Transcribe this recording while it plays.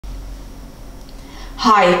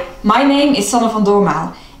Hi, my name is Sanne van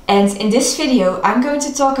Doormaal, and in this video I'm going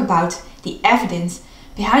to talk about the evidence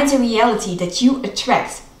behind the reality that you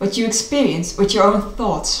attract what you experience with your own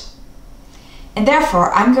thoughts. And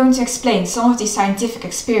therefore I'm going to explain some of these scientific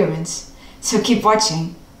experiments, so keep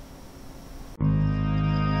watching.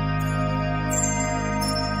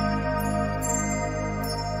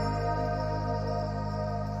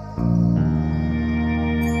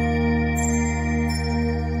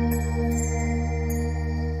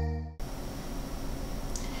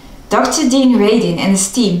 Dr. Dean Radin and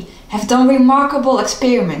his team have done remarkable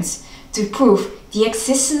experiments to prove the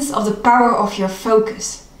existence of the power of your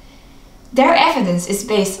focus. Their evidence is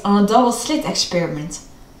based on a double slit experiment,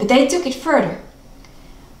 but they took it further.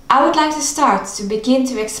 I would like to start to begin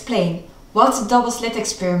to explain what the double slit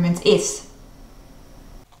experiment is.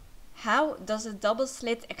 How does a double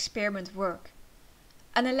slit experiment work?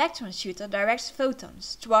 An electron shooter directs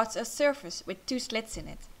photons towards a surface with two slits in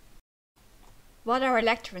it. What are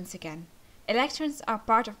electrons again? Electrons are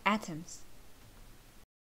part of atoms.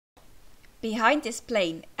 Behind this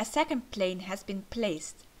plane, a second plane has been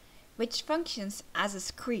placed, which functions as a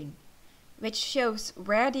screen, which shows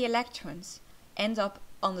where the electrons end up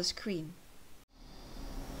on the screen.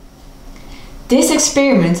 This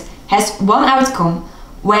experiment has one outcome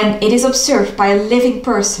when it is observed by a living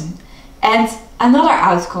person, and another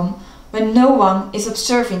outcome when no one is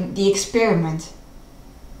observing the experiment.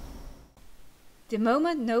 The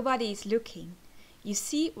moment nobody is looking, you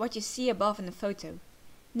see what you see above in the photo,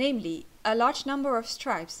 namely a large number of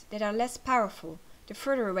stripes that are less powerful the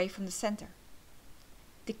further away from the center.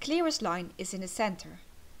 The clearest line is in the center.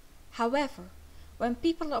 However, when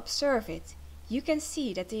people observe it, you can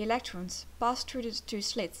see that the electrons pass through the two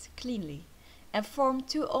slits cleanly and form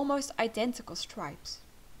two almost identical stripes.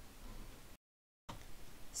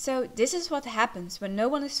 So this is what happens when no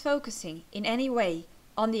one is focusing in any way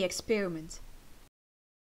on the experiment.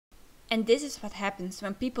 And this is what happens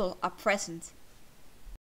when people are present.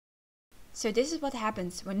 So this is what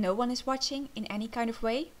happens when no one is watching in any kind of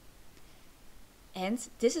way. And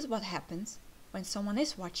this is what happens when someone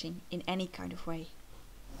is watching in any kind of way.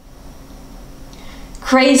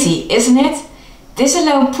 Crazy, isn't it? This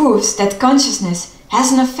alone proves that consciousness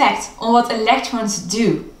has an effect on what electrons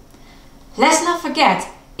do. Let's not forget,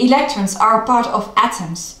 electrons are a part of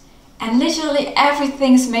atoms, and literally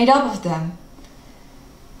everything is made up of them.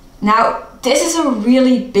 Now, this is a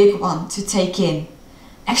really big one to take in,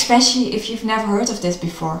 especially if you've never heard of this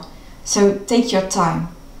before, so take your time.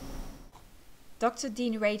 Dr.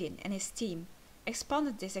 Dean Radin and his team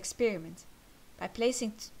expanded this experiment by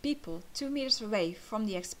placing people 2 meters away from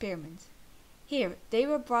the experiment. Here, they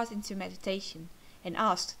were brought into meditation and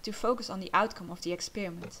asked to focus on the outcome of the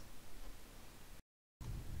experiment.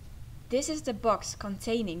 This is the box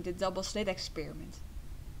containing the double slit experiment.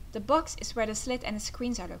 The box is where the slit and the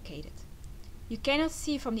screens are located. You cannot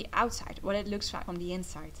see from the outside what it looks like from the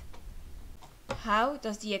inside. How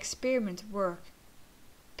does the experiment work?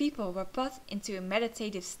 People were put into a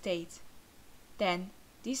meditative state. Then,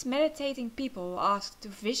 these meditating people were asked to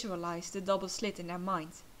visualize the double slit in their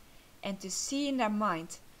mind, and to see in their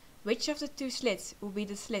mind which of the two slits will be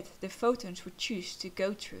the slit the photons would choose to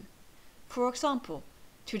go through. For example,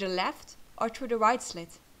 through the left or through the right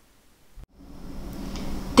slit.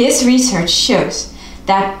 This research shows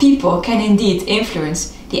that people can indeed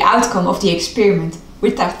influence the outcome of the experiment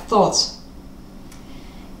with their thoughts.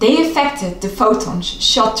 They affected the photons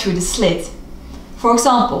shot through the slit. For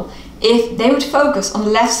example, if they would focus on the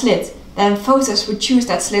left slit, then photons would choose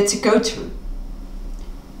that slit to go through.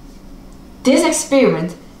 This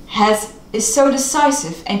experiment is so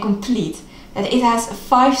decisive and complete that it has a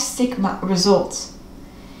 5 sigma result.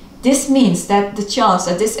 This means that the chance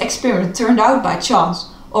that this experiment turned out by chance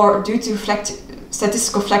or due to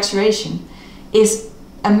statistical fluctuation is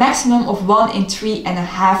a maximum of 1 in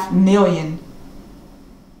 3.5 million.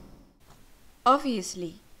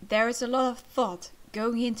 Obviously, there is a lot of thought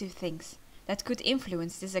going into things that could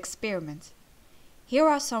influence this experiment. Here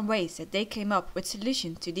are some ways that they came up with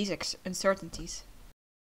solutions to these uncertainties.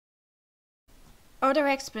 Other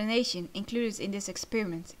explanation included in this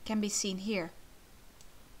experiment can be seen here.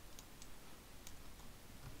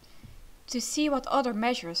 To see what other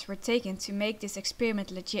measures were taken to make this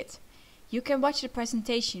experiment legit, you can watch the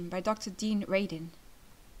presentation by Dr. Dean Radin.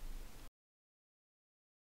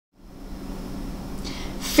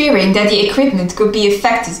 Fearing that the equipment could be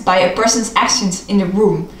affected by a person's actions in the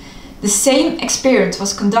room, the same experiment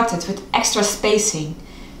was conducted with extra spacing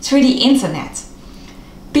through the internet.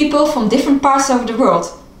 People from different parts of the world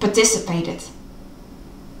participated.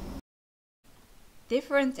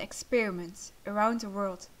 Different experiments around the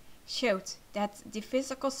world showed that the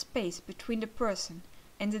physical space between the person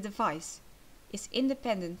and the device is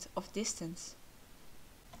independent of distance.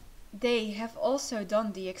 They have also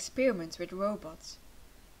done the experiment with robots.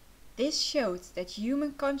 This showed that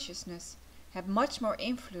human consciousness had much more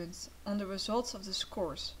influence on the results of the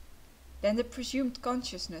scores than the presumed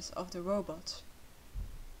consciousness of the robots.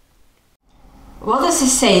 What does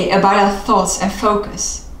this say about our thoughts and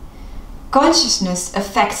focus? Consciousness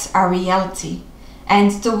affects our reality,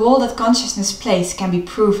 and the role that consciousness plays can be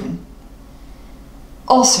proven.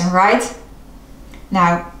 Awesome, right?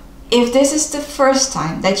 Now, if this is the first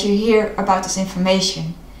time that you hear about this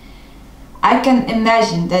information, I can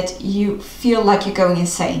imagine that you feel like you're going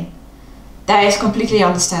insane. That is completely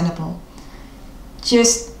understandable.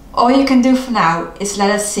 Just all you can do for now is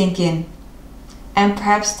let it sink in, and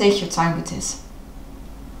perhaps take your time with this.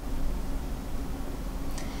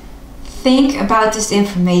 Think about this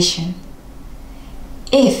information.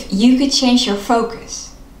 If you could change your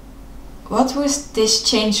focus, what would this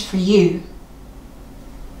change for you?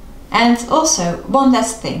 And also, one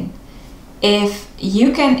last thing. If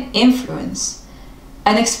you can influence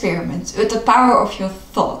an experiment with the power of your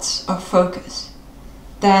thoughts or focus,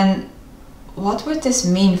 then what would this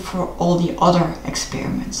mean for all the other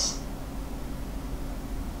experiments?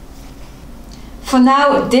 For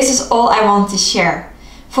now, this is all I want to share.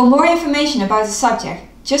 For more information about the subject,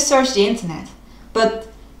 just search the internet. But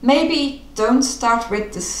maybe don't start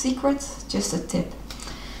with the secret, just a tip.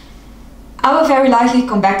 I will very likely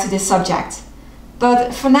come back to this subject.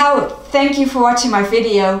 But for now, thank you for watching my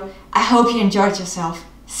video. I hope you enjoyed yourself.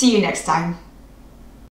 See you next time.